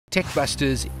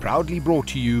Techbusters proudly brought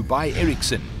to you by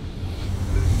Ericsson.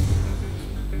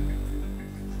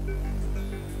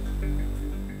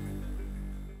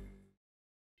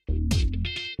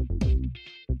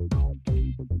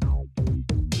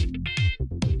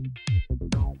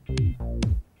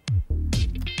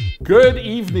 Good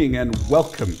evening and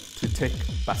welcome to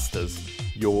Techbusters,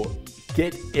 your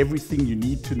get everything you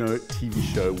need to know TV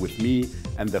show with me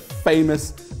and the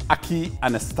famous Aki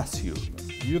Anastasiou.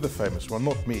 You're the famous one,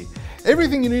 not me.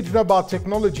 Everything you need to know about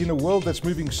technology in a world that's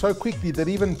moving so quickly that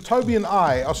even Toby and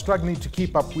I are struggling to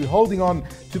keep up. We're holding on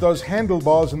to those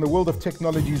handlebars and the world of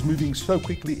technology is moving so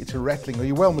quickly it's a rattling. Are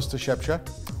you well, Mr. Shapsha?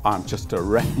 I'm just a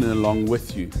rattling along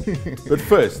with you. But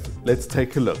first, let's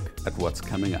take a look at what's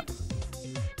coming up.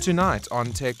 Tonight on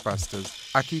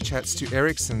Techbusters, Aki chats to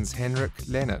Ericsson's Henrik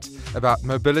Linnet about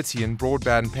mobility and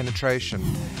broadband penetration,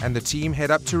 and the team head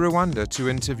up to Rwanda to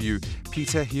interview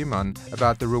Peter Heumann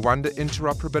about the Rwanda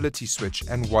interoperability switch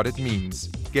and what it means.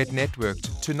 Get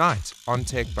networked tonight on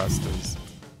Techbusters.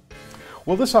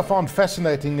 Well, this I found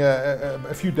fascinating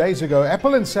a few days ago.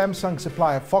 Apple and Samsung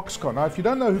supplier Foxconn. Now, if you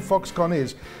don't know who Foxconn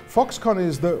is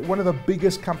one of the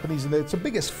biggest companies, and it's the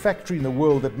biggest factory in the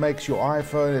world that makes your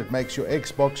iPhone, it makes your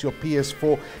Xbox, your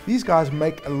PS4. These guys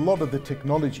make a lot of the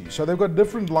technology. So they've got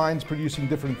different lines producing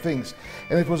different things.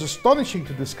 And it was astonishing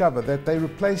to discover that they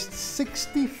replaced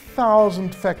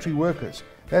 60,000 factory workers.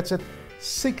 That's it,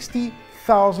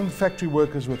 60,000 factory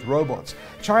workers with robots.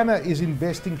 China is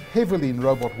investing heavily in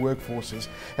robot workforces,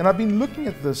 and I've been looking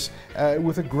at this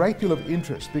with a great deal of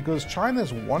interest because China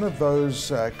is one of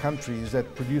those countries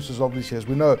that produces, obviously, as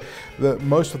we know,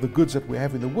 most of the goods that we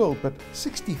have in the world, but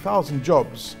 60,000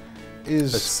 jobs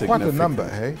is quite a number,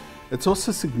 hey? It's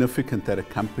also significant that a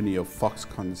company of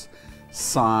Foxconn's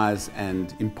size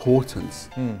and importance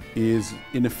is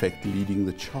in effect leading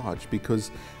the charge, because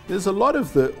there's a lot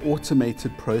of the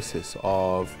automated process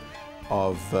of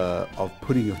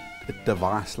putting a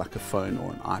device like a phone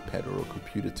or an iPad or a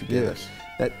computer together.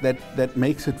 Yes. that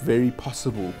makes it very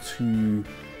possible to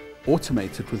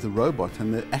automate it with a robot,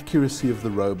 and the accuracy of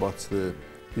the robots, they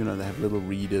have little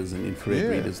readers and infrared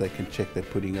readers. They can check they're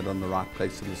putting it on the right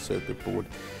place in the circuit board.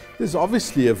 There's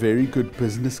obviously a very good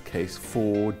business case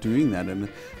for doing that, and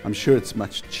I'm sure it's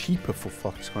much cheaper for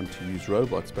Foxconn to use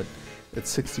robots, but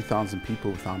it's 60,000 people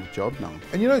without a job now.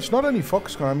 And it's not only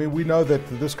Foxconn. I mean, we know that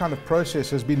this kind of process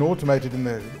has been automated in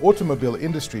the automobile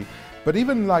industry, but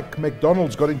even like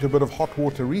McDonald's got into a bit of hot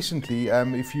water recently.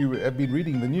 If you have been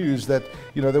reading the news, that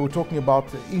they were talking about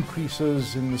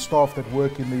increases in the staff that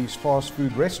work in these fast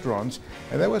food restaurants,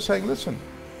 and they were saying, listen,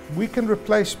 we can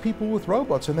replace people with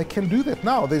robots, and they can do that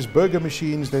now. There's burger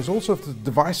machines, there's all sorts of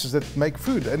devices that make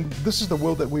food, and this is the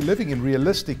world that we're living in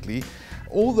realistically.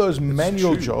 All those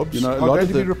manual jobs are going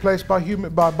to be replaced by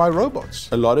robots.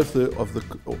 A lot of the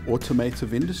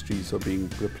automotive industries are being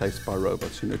replaced by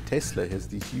robots. Tesla has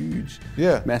these huge,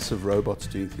 massive robots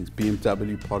doing things.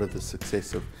 BMW, part of the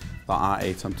success of the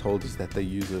i8, I'm told, is that they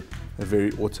use a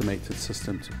very automated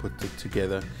system to put it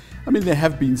together. I mean, there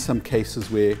have been some cases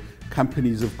where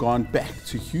companies have gone back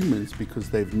to humans because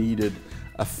they've needed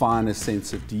a finer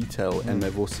sense of detail, and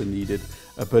they've also needed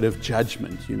a bit of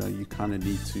judgment. You kind of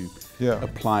need to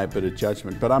apply a bit of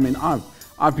judgment. But I mean,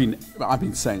 I've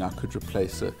been saying I could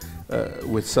replace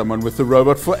with someone with a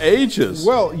robot for ages.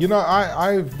 Well,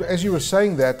 as you were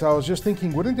saying that, I was just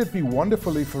thinking, wouldn't it be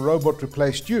wonderful if a robot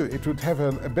replaced you? It would have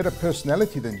a better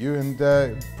personality than you, and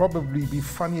probably be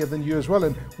funnier than you as well,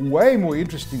 and way more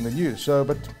interesting than you.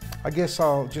 But I guess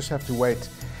I'll just have to wait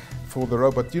for the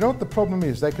robot. You know what the problem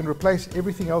is? They can replace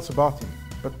everything else about him,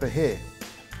 but the hair.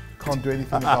 Can't do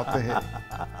anything about the hair.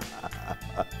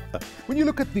 When you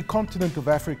look at the continent of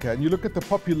Africa, and you look at the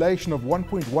population of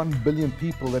 1.1 billion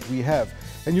people that we have,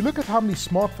 and you look at how many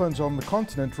smartphones are on the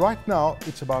continent, right now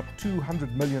it's about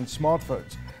 200 million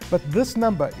smartphones. But this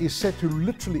number is set to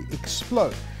literally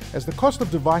explode as the cost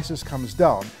of devices comes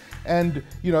down. And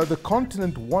the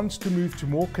continent wants to move to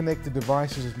more connected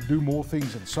devices and do more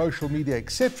things in social media,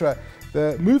 etc.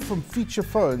 The move from feature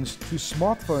phones to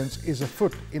smartphones is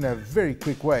afoot in a very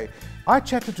quick way. I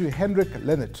chatted to Henrik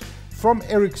Linnet from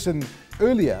Ericsson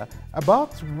earlier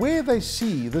about where they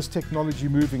see this technology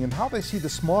moving and how they see the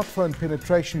smartphone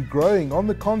penetration growing on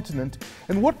the continent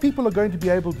and what people are going to be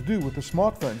able to do with the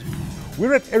smartphones.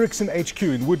 We're at Ericsson HQ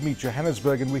in Woodmead,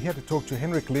 Johannesburg, and we're here to talk to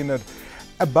Henrik Linnet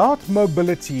about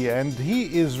mobility, and he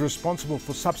is responsible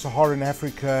for sub-Saharan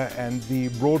Africa and the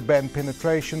broadband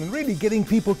penetration and really getting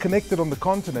people connected on the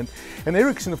continent. And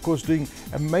Ericsson, of course, doing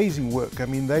amazing work. I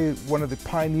mean, they're one of the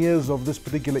pioneers of this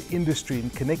particular industry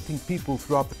in connecting people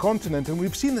throughout the continent, and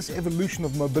we've seen this evolution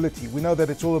of mobility. We know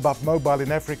that it's all about mobile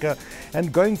in Africa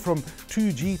and going from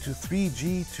 2G to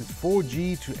 3G to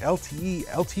 4G to LTE,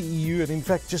 LTEU, and in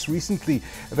fact just recently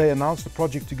they announced a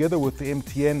project together with the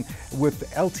MTN with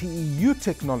LTEU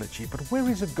technology. But where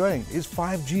is it going? Is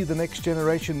 5G the next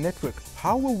generation network?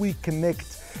 How will we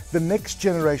connect the next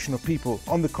generation of people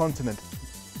on the continent?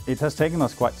 It has taken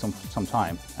us quite some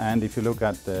time, and if you look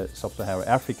at sub-Saharan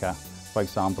Africa, for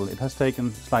example, it has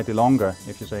taken slightly longer,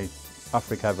 if you say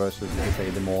Africa versus, let's say,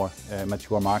 the more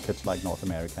mature markets like North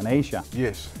America and Asia.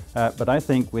 Yes. But I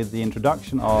think with the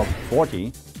introduction of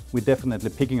 4G, we're definitely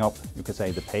picking up, you could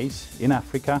say, the pace in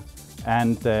Africa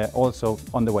and also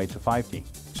on the way to 5G.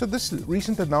 So this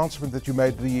recent announcement that you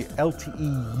made, the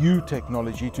LTEU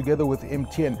technology together with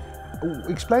MTN,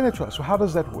 explain it to us. So how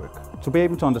does that work? To be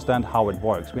able to understand how it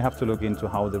works, we have to look into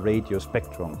how the radio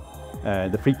spectrum,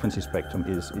 the frequency spectrum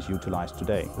is utilized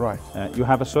today. Right. You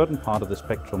have a certain part of the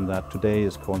spectrum that today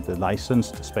is called the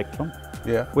licensed spectrum,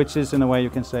 yeah, which is in a way you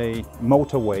can say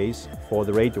motorways for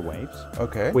the radio waves,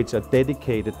 okay, which are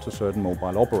dedicated to certain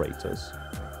mobile operators.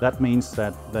 That means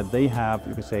that they have,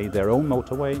 you could say, their own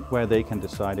motorway where they can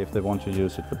decide if they want to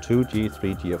use it for 2G,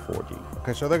 3G or 4G.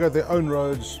 Okay, so they got their own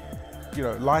roads, you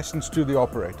know, licensed to the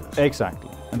operators.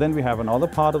 Exactly. And then we have another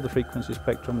part of the frequency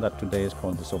spectrum that today is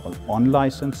called the so-called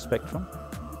unlicensed spectrum.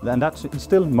 Then that's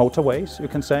still motorways, you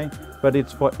can say, but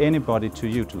it's for anybody to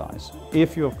utilize,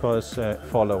 if you of course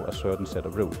follow a certain set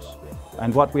of rules.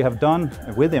 And what we have done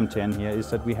with MTN here is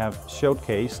that we have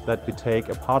showcased that we take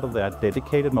a part of that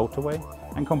dedicated motorway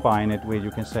and combine it with,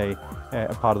 you can say,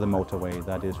 a part of the motorway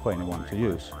that is for anyone to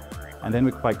use. And then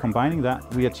by combining that,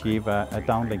 we achieve a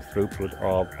downlink throughput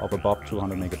of above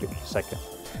 200 megabits per second.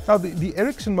 Now, the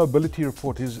Ericsson mobility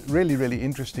report is really, really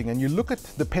interesting, and you look at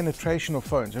the penetration of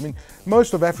phones. I mean,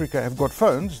 most of Africa have got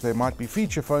phones. They might be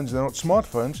feature phones, they're not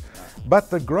smartphones, but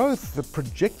the growth, the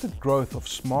projected growth of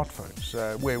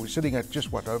smartphones, where we're sitting at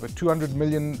just, what, over 200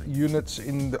 million units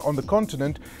on the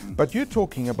continent, but you're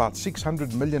talking about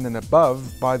 600 million and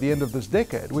above by the end of this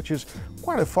decade, which is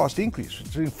quite a fast increase.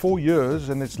 It's in 4 years,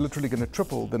 and it's literally going to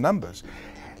triple the numbers.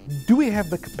 Do we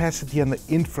have the capacity and the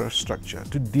infrastructure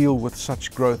to deal with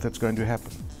such growth that's going to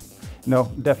happen?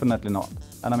 No, definitely not.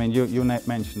 And I mean, you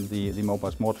mentioned the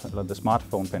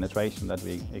smartphone penetration that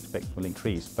we expect will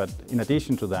increase. But in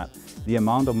addition to that, the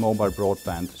amount of mobile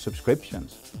broadband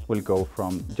subscriptions will go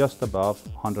from just above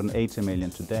 180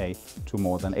 million today to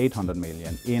more than 800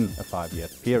 million in a 5-year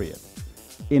period.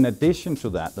 In addition to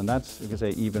that, and that's, you can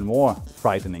say, even more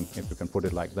frightening, if you can put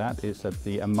it like that, is that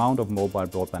the amount of mobile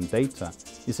broadband data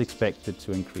is expected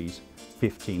to increase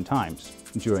 15 times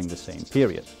during the same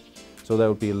period. So there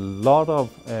will be a lot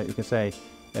of, you can say,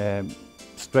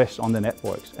 stress on the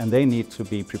networks, and they need to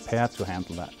be prepared to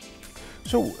handle that.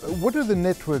 So what do the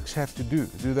networks have to do?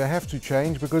 Do they have to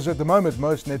change? Because at the moment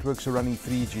most networks are running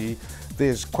 3G.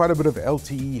 There's quite a bit of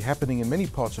LTE happening in many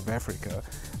parts of Africa,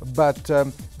 but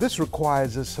this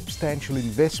requires a substantial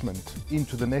investment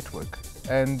into the network.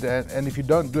 And if you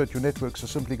don't do it, your networks are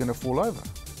simply going to fall over.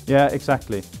 Yeah,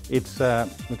 exactly. It's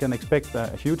we can expect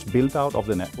a huge build-out of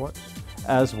the networks,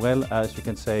 as well as, you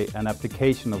can say, an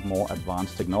application of more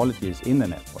advanced technologies in the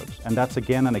networks. And that's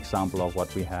again an example of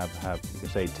what we have you can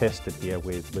say, tested here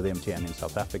with MTN in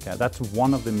South Africa. That's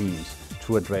one of the means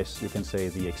to address, you can say,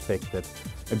 the expected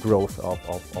growth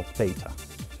of data.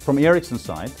 From Ericsson's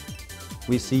side,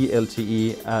 we see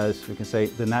LTE as, you can say,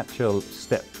 the natural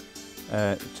step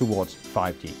towards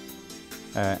 5G.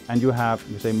 And you have,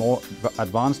 you say, more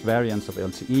advanced variants of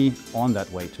LTE on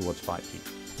that way towards 5G.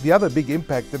 The other big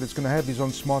impact that it's going to have is on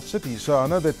smart cities. So I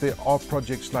know that there are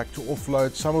projects like to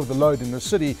offload some of the load in the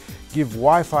city, give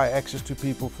Wi-Fi access to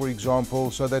people, for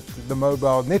example, so that the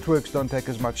mobile networks don't take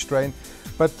as much strain.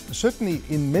 But certainly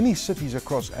in many cities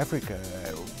across Africa,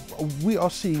 we are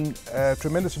seeing a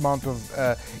tremendous amount of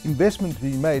investment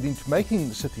being made into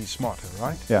making cities smarter,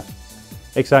 right? Yeah.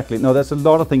 Exactly. No, there's a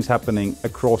lot of things happening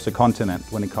across the continent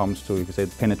when it comes to, you could say,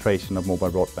 the penetration of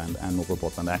mobile broadband and mobile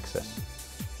broadband access.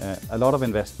 A lot of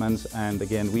investments, and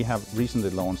again, we have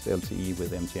recently launched LTE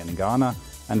with MTN in Ghana,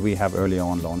 and we have early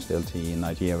on launched LTE in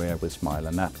Nigeria with Smile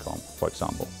and Natcom, for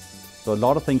example. So a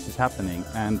lot of things is happening,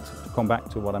 and to come back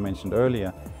to what I mentioned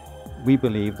earlier, we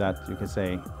believe that, you can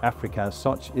say, Africa as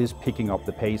such is picking up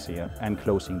the pace here and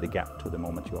closing the gap to the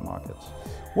more mature markets.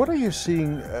 What are you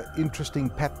seeing interesting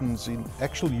patterns in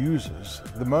actual users?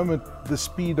 The moment the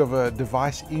speed of a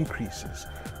device increases,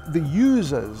 the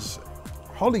user's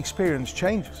whole experience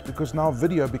changes because now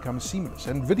video becomes seamless,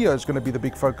 and video is going to be the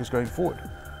big focus going forward.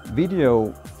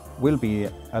 Video will be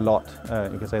a lot,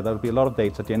 you can say there will be a lot of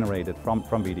data generated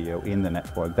from video in the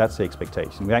network. That's the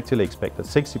expectation. We actually expect that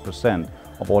 60%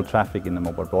 of all traffic in the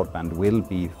mobile broadband will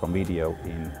be from video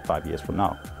in 5 years from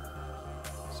now.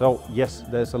 So yes,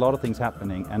 there's a lot of things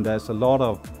happening, and there's a lot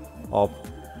of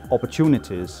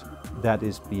opportunities that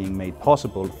is being made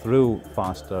possible through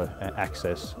faster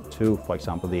access to, for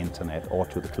example, the internet or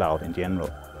to the cloud in general.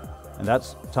 And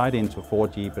that's tied into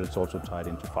 4G, but it's also tied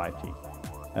into 5G.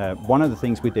 One of the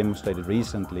things we demonstrated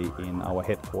recently in our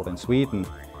headquarters in Sweden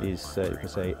is, you could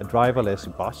say, a driverless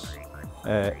bus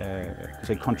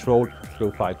controlled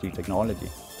through 5G technology.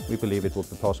 We believe it will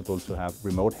be possible to have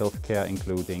remote healthcare,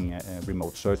 including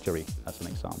remote surgery, as an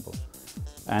example.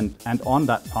 And on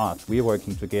that path, we are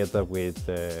working together with,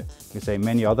 you say,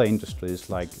 many other industries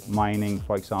like mining,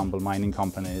 for example, mining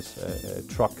companies,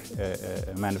 truck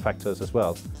manufacturers as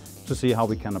well, to see how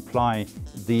we can apply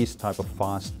these type of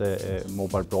fast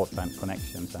mobile broadband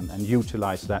connections and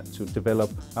utilize that to develop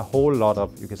a whole lot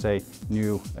of, you could say,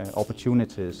 new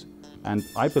opportunities. And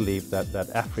I believe that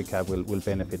Africa will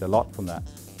benefit a lot from that.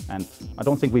 And I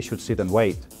don't think we should sit and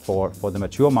wait for the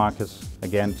mature markets,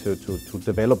 again, to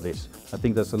develop this. I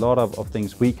think there's a lot of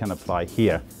things we can apply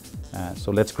here.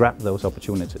 So let's grab those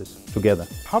opportunities together.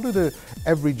 How do the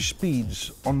average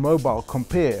speeds on mobile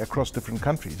compare across different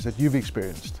countries that you've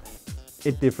experienced?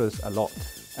 It differs a lot,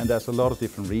 and there's a lot of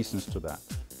different reasons to that.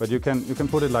 But you can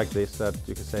put it like this, that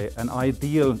you can say an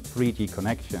ideal 3G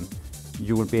connection,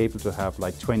 you will be able to have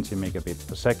like 20 megabits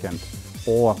per second,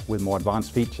 or with more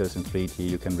advanced features in 3G,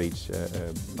 you can reach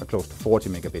close to 40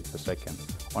 megabits per second.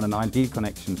 On an ideal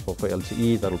connection for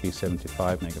LTE, that will be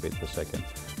 75 megabits per second.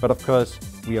 But of course,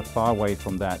 we are far away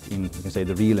from that in, you can say,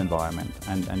 the real environment,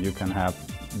 and you can have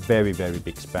very, very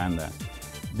big span there.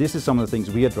 This is some of the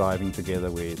things we are driving together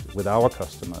with our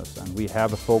customers, and we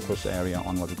have a focus area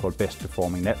on what we call best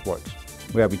performing networks,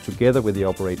 where we together with the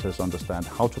operators understand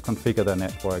how to configure their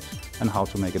networks and how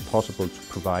to make it possible to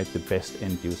provide the best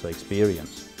end user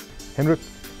experience. Henrik,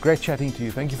 great chatting to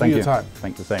you. Thank you for your time.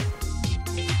 Thank you, same.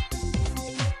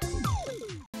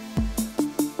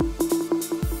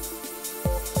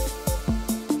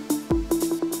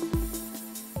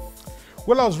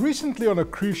 Well, I was recently on a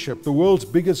cruise ship, the world's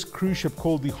biggest cruise ship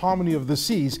called the Harmony of the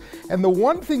Seas, and the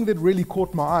one thing that really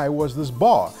caught my eye was this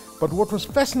bar. But what was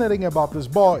fascinating about this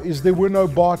bar is there were no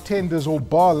bartenders or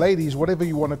bar ladies, whatever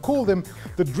you want to call them.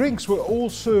 The drinks were all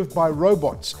served by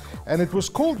robots, and it was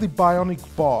called the Bionic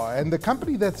Bar. And the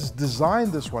company that has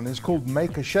designed this one is called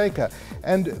Maker Shaker,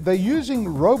 and they're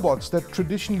using robots that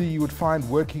traditionally you would find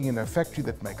working in a factory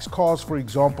that makes cars, for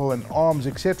example, and arms,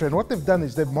 etc. And what they've done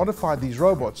is they've modified these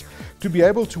robots to be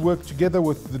able to work together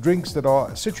with the drinks that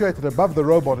are situated above the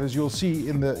robot, as you'll see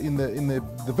in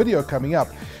the video coming up.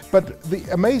 But the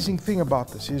amazing thing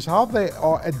about this is how they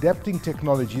are adapting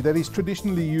technology that is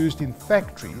traditionally used in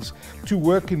factories to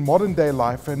work in modern day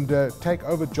life and take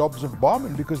over jobs of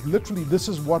barmen, because literally this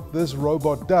is what this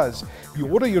robot does. You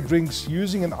order your drinks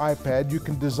using an iPad, you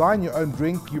can design your own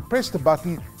drink, you press the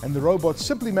button and the robot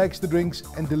simply makes the drinks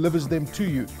and delivers them to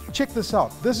you. Check this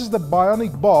out. This is the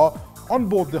Bionic Bar on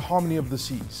board the Harmony of the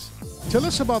Seas. Tell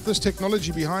us about this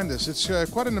technology behind this. It's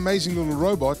quite an amazing little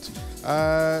robot.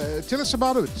 Tell us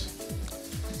about it.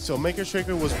 So Maker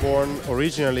Shaker was born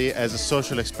originally as a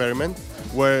social experiment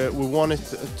where we wanted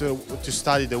to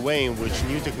study the way in which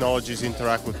new technologies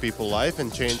interact with people's life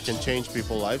and can change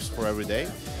people's lives for every day.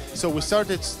 So we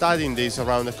started studying this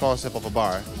around the concept of a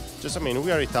bar.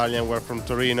 We are Italian, we're from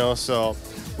Torino, so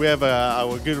we have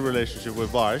a good relationship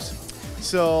with bars.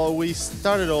 So we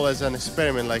started all as an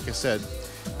experiment, like I said,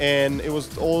 and it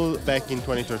was all back in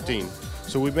 2013.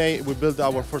 So we built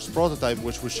our first prototype,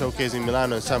 which we showcased in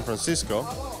Milano and San Francisco.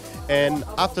 And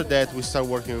after that, we started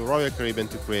working with Royal Caribbean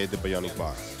to create the Bionic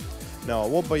Bar. Now,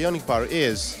 what Bionic Bar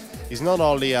is not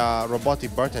only a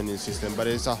robotic bartending system, but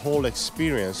it's a whole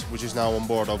experience, which is now on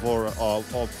board of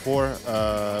four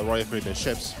Royal Caribbean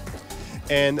ships.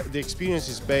 And the experience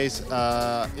is based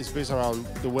around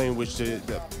the way in which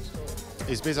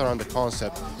it's based around the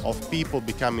concept of people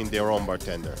becoming their own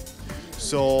bartender.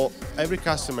 So every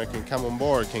customer can come on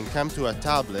board, can come to a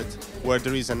tablet where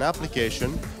there is an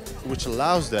application which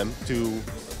allows them to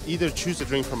either choose a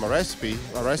drink from a recipe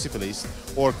list,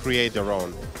 or create their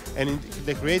own. And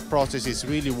the create process is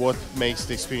really what makes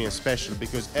the experience special,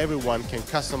 because everyone can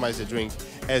customize the drink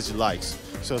as he likes.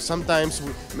 So sometimes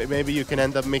maybe you can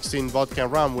end up mixing vodka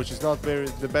and rum, which is not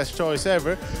the best choice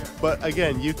ever, but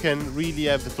again, you can really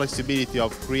have the flexibility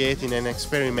of creating and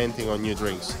experimenting on new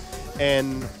drinks.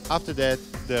 and after that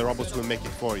the robots will make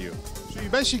it for you. So you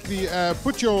basically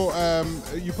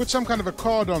you put some kind of a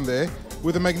card on there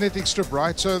with a magnetic strip,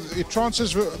 right? So it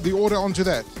transfers the order onto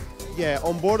that. Yeah,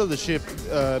 on board of the ship,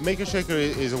 Maker Shaker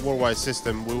is a worldwide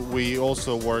system. We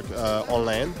also work on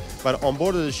land, but on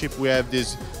board of the ship we have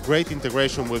this great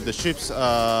integration with the ship's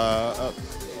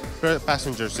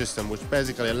passenger system, which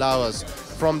basically allows us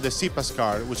from the CPAS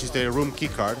card, which is the room key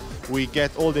card, we get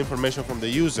all the information from the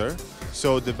user.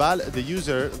 So the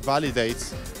user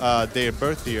validates their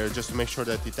birth year just to make sure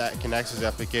that it can access the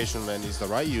application and is the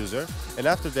right user. And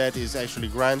after that is actually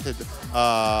granted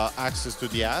access to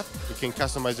the app. You can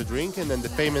customize the drink, and then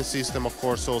the payment system, of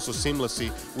course, also seamlessly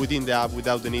within the app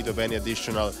without the need of any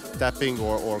additional tapping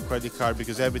or credit card,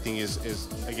 because everything is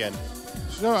again.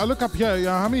 So I look up here,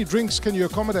 how many drinks can you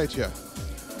accommodate here?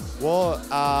 Well,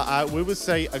 we would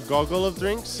say a goggle of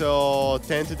drinks, so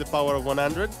 10 to the power of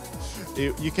 100.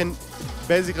 You can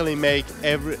basically make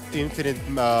every infinite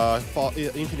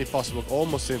possible,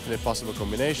 almost infinite possible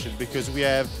combination, because we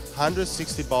have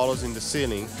 160 bottles in the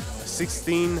ceiling,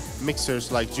 16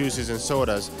 mixers like juices and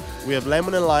sodas. We have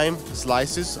lemon and lime,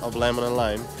 slices of lemon and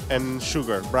lime, and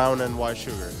sugar, brown and white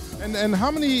sugar. And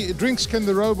how many drinks can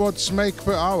the robots make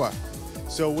per hour?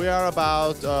 So we are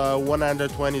about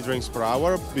 120 drinks per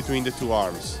hour between the two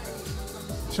arms.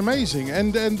 It's amazing,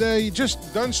 and they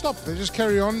just don't stop. They just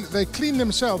carry on. They clean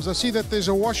themselves. I see that there's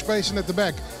a wash basin at the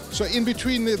back. So in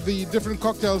between the different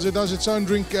cocktails, it does its own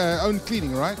own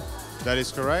cleaning, right? That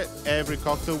is correct. Every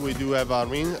cocktail we do have a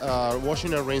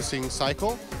washing and rinsing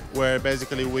cycle, where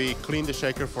basically we clean the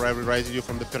shaker for every residue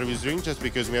from the previous drink, just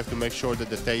because we have to make sure that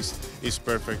the taste is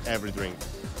perfect every drink.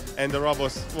 And the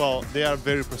robots, well, they are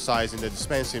very precise in the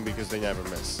dispensing because they never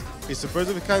miss. It's the first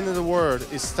of a kind in the world.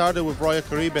 It started with Royal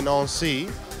Caribbean on sea,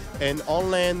 and on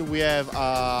land we have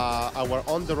our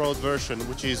on-the-road version,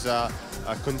 which is a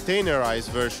containerized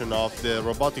version of the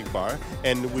robotic bar,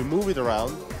 and we move it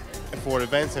around for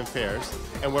events and fairs.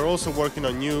 And we're also working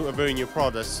on a very new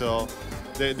products, so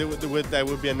that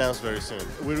will be announced very soon.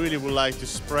 We really would like to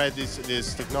spread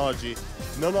this technology,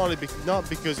 not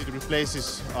because it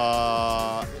replaces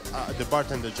the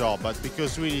bartender job, but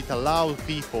because really it allows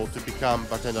people to become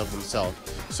bartenders themselves.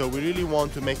 So we really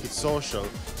want to make it social.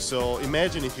 So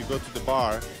imagine if you go to the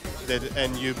bar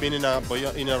and you've been in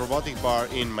a robotic bar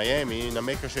in Miami, in a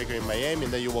Maker Shaker in Miami,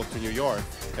 and then you walk to New York,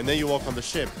 and then you walk on the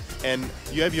ship, and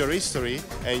you have your history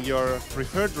and your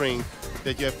preferred drink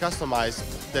that you have customized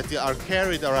that are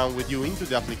carried around with you into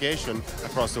the application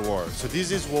across the world. So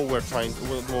this is what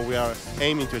we are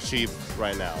aiming to achieve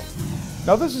right now.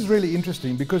 Now this is really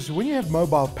interesting, because when you have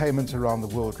mobile payments around the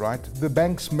world, right, the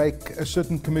banks make a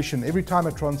certain commission every time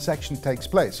a transaction takes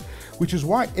place, which is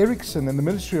why Ericsson and the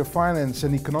Ministry of Finance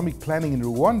and Economic Planning in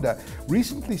Rwanda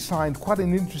recently signed quite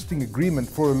an interesting agreement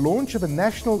for a launch of a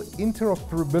national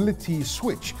interoperability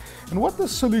switch. And what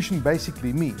this solution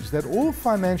basically means, that all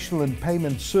financial and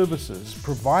payment services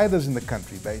providers in the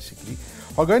country basically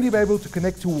are going to be able to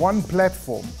connect to one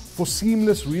platform for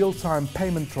seamless real-time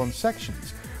payment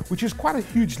transactions, which is quite a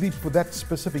huge leap for that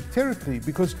specific territory,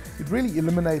 because it really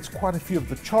eliminates quite a few of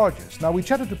the charges. Now, we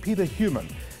chatted to Peter Heumann,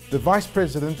 the Vice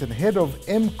President and Head of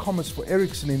M-Commerce for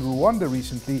Ericsson in Rwanda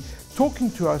recently,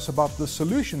 talking to us about the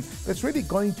solution that's really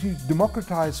going to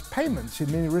democratize payments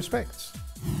in many respects.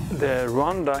 The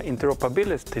Rwanda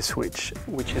interoperability switch,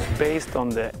 which is based on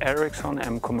the Ericsson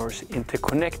M-Commerce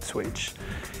Interconnect switch,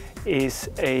 is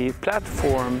a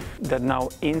platform that now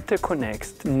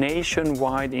interconnects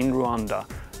nationwide in Rwanda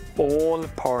all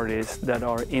parties that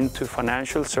are into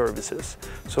financial services.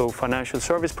 So financial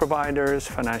service providers,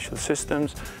 financial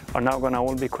systems are now going to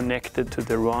all be connected to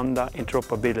the Rwanda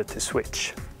interoperability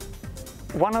switch.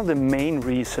 One of the main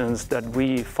reasons that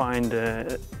we find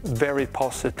very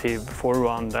positive for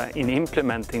Rwanda in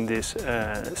implementing this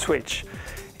switch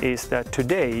is that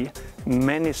today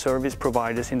many service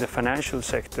providers in the financial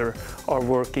sector are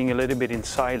working a little bit in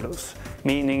silos,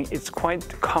 meaning it's quite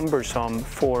cumbersome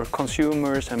for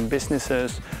consumers and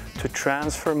businesses to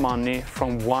transfer money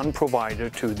from one provider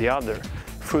to the other.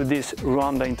 Through this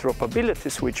Rwanda interoperability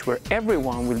switch, where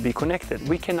everyone will be connected,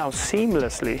 we can now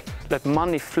seamlessly let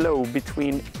money flow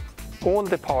between all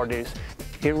the parties,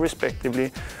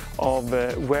 irrespectively of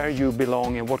where you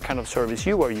belong and what kind of service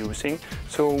you are using.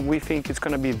 So we think it's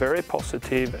going to be very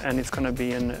positive, and it's going to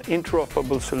be an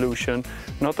interoperable solution,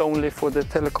 not only for the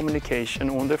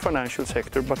telecommunication or the financial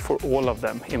sector, but for all of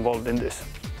them involved in this.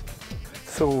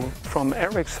 So from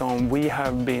Ericsson, we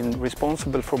have been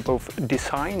responsible for both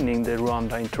designing the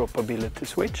Rwanda interoperability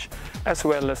switch, as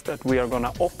well as that we are going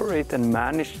to operate and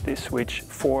manage this switch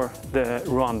for the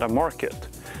Rwanda market.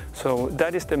 So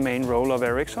that is the main role of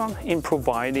Ericsson in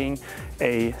providing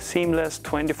a seamless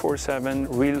 24/7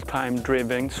 real-time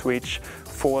driven switch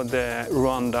for the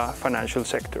Rwanda financial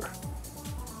sector.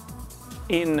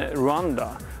 In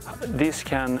Rwanda, this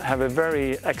can have a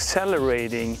very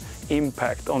accelerating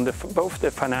impact on both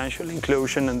the financial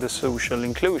inclusion and the social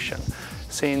inclusion,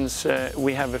 since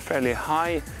we have a fairly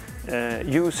high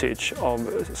usage of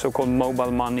so-called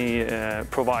mobile money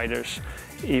providers.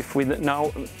 If we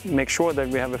now make sure that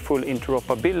we have a full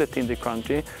interoperability in the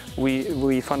country,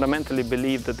 we fundamentally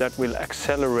believe that that will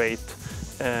accelerate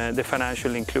the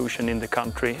financial inclusion in the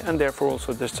country and therefore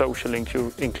also the social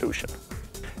inclusion.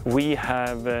 We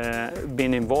have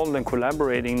been involved in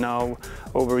collaborating now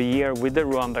over a year with the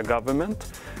Rwanda government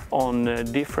on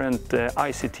different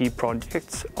ICT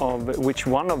projects, of which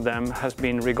one of them has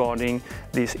been regarding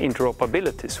this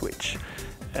interoperability switch.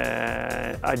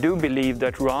 I do believe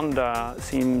that Rwanda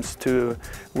seems to,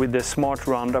 with the Smart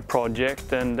Rwanda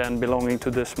project and then belonging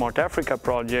to the Smart Africa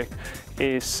project,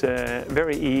 is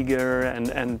very eager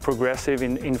and progressive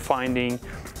in finding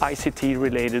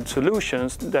ICT-related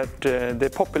solutions that the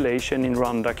population in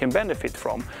Rwanda can benefit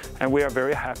from. And we are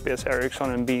very happy as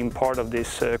Ericsson in being part of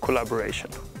this collaboration.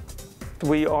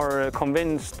 We are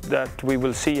convinced that we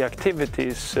will see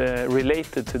activities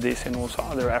related to this in also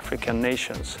other African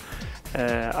nations.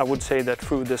 I would say that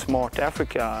through the Smart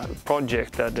Africa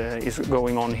project that is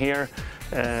going on here,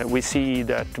 we see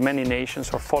that many nations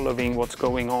are following what's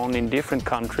going on in different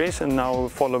countries and now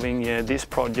following this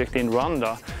project in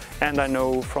Rwanda. And I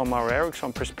know from our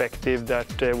Ericsson perspective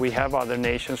that we have other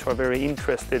nations who are very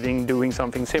interested in doing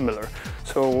something similar.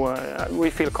 So we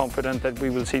feel confident that we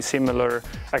will see similar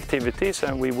activities,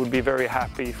 and we would be very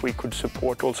happy if we could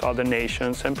support also other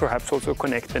nations and perhaps also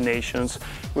connect the nations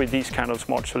with these kind of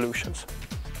smart solutions.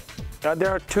 There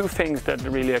are two things that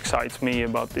really excites me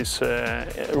about this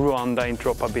Rwanda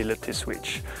interoperability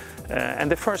switch.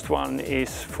 And the first one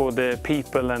is for the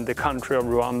people and the country of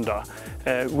Rwanda.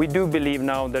 We do believe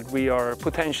now that we are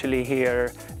potentially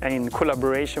here in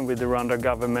collaboration with the Rwanda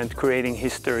government creating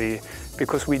history,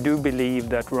 because we do believe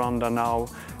that Rwanda now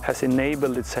has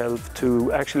enabled itself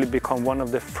to actually become one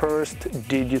of the first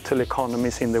digital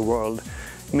economies in the world,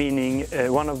 meaning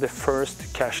one of the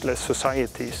first cashless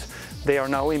societies. They are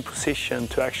now in position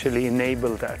to actually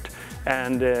enable that.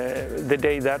 And the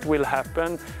day that will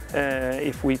happen,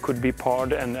 if we could be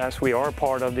part, and as we are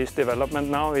part of this development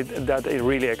now, that it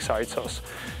really excites us.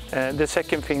 The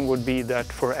second thing would be that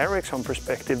for Ericsson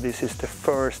perspective, this is the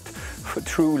first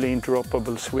truly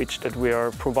interoperable switch that we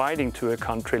are providing to a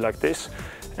country like this.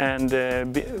 And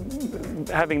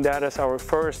having that as our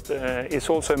first is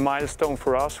also a milestone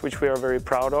for us, which we are very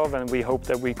proud of, and we hope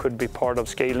that we could be part of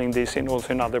scaling this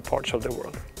also in other parts of the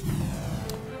world.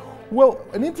 Well,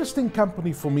 an interesting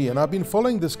company for me, and I've been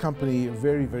following this company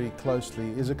very, very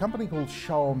closely, is a company called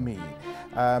Xiaomi.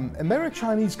 And they're a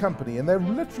Chinese company, and they've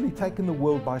literally taken the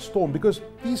world by storm, because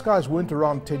these guys weren't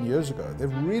around 10 years ago.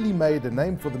 They've really made a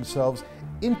name for themselves,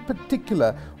 in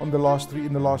particular in the last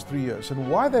 3 years. And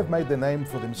why they've made their name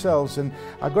for themselves, and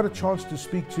I got a chance to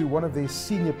speak to one of their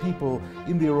senior people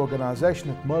in their organization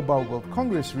at Mobile World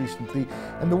Congress recently,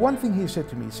 and the one thing he said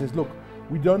to me, he says, look,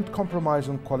 we don't compromise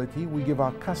on quality. We give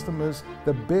our customers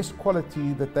the best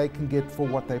quality that they can get for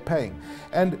what they're paying.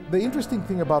 And the interesting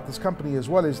thing about this company as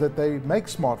well is that they make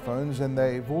smartphones, and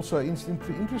they've also,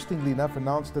 interestingly enough,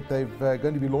 announced that they're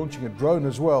going to be launching a drone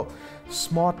as well.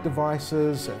 Smart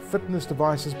devices, fitness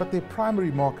devices, but their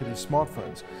primary market is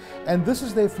smartphones. And this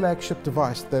is their flagship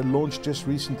device they launched just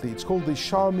recently. It's called the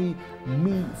Xiaomi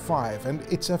Mi 5, and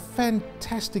it's a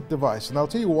fantastic device. And I'll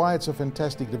tell you why it's a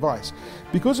fantastic device.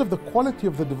 Because of the quality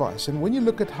of the device. And when you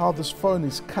look at how this phone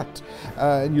is cut,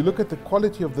 and you look at the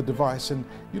quality of the device, and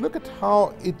you look at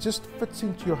how it just fits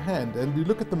into your hand, and you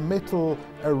look at the metal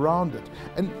around it,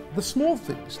 and the small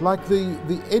things like the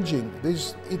edging,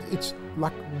 it's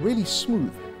like really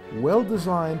smooth, well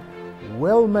designed,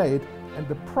 well made, and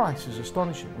the price is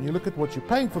astonishing. When you look at what you're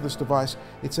paying for this device,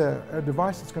 it's a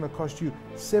device that's going to cost you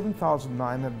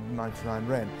 7,999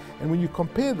 Rand. And when you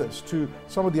compare this to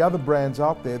some of the other brands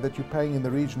out there that you're paying in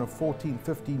the region of 14,000,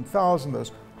 15,000,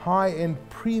 those high-end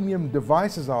premium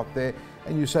devices out there,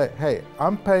 and you say, hey,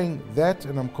 I'm paying that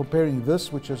and I'm comparing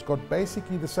this, which has got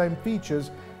basically the same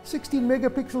features, 16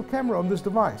 megapixel camera on this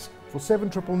device for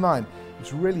 7,999.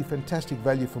 It's really fantastic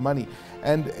value for money.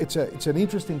 And it's an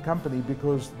interesting company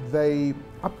because they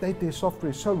update their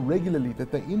software so regularly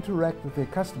that they interact with their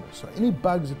customers. So any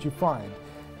bugs that you find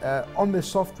on their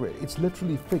software, it's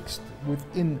literally fixed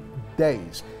within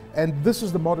days. And this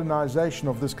is the modernization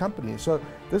of this company. So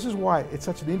this is why it's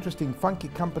such an interesting, funky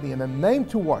company, and a name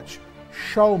to watch,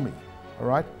 Xiaomi, all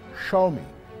right? Xiaomi.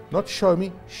 Not show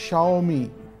me, Xiaomi,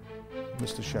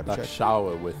 Mr. Shapshak. Like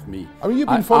shower with me. I mean, you've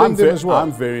been following them as well.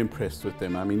 I'm very impressed with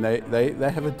them. I mean,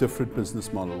 they have a different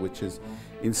business model, which is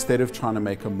instead of trying to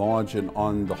make a margin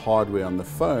on the hardware on the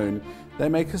phone, they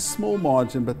make a small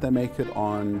margin, but they make it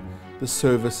on the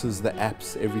services, the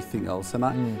apps, everything else.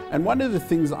 And one of the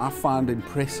things I find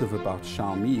impressive about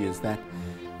Xiaomi is that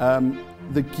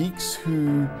the geeks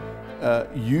who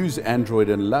use Android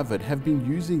and love it have been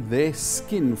using their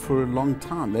skin for a long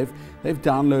time. They've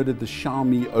downloaded the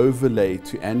Xiaomi overlay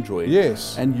to Android,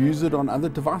 yes, and use it on other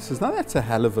devices. Now that's a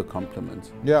hell of a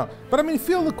compliment. Yeah, but I mean,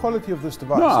 feel the quality of this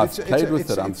device. No, I've played with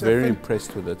it. I'm very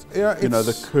impressed with it. Yeah, you know,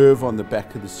 the curve on the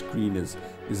back of the screen is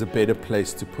a better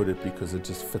place to put it because it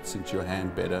just fits into your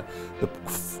hand better.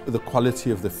 The quality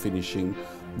of the finishing,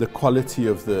 the quality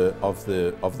of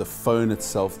the phone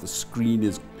itself. The screen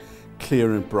is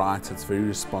clear and bright. It's very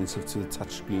responsive to the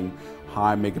touchscreen.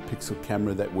 High megapixel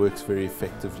camera that works very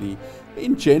effectively.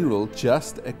 In general,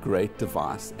 just a great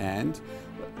device, and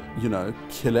you know,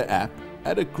 killer app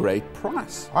at a great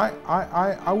price.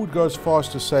 I would go as far as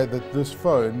to say that this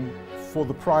phone, for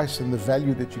the price and the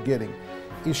value that you're getting,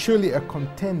 is surely a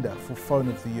contender for phone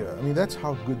of the year. I mean, that's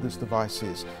how good this device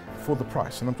is for the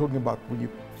price. And I'm talking about when you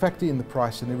factor in the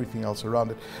price and everything else around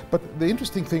it. But the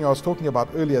interesting thing I was talking about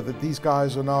earlier, that these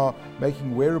guys are now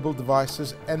making wearable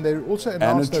devices, and they also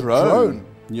announced a drone.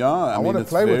 Yeah, I mean, want to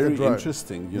play with the drone.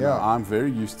 Interesting. You know, I'm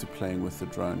very used to playing with the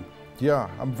drone. Yeah,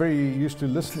 I'm very used to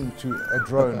listening to a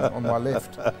drone on my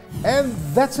left. And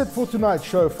that's it for tonight's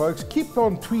show, folks. Keep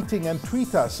on tweeting and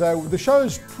tweet us. The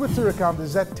show's Twitter account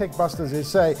is at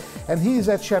TechBustersSA, and he's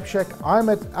at Shapshak. I'm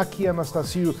at Aki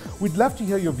Anastasiou. We'd love to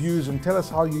hear your views and tell us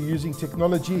how you're using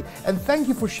technology. And thank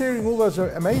you for sharing all those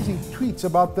amazing tweets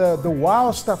about the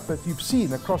wow stuff that you've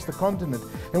seen across the continent.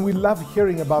 And we love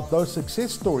hearing about those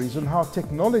success stories and how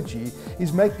technology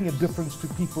is making a difference to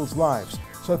people's lives.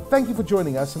 So thank you for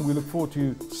joining us, and we look forward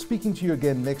to speaking to you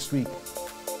again next week.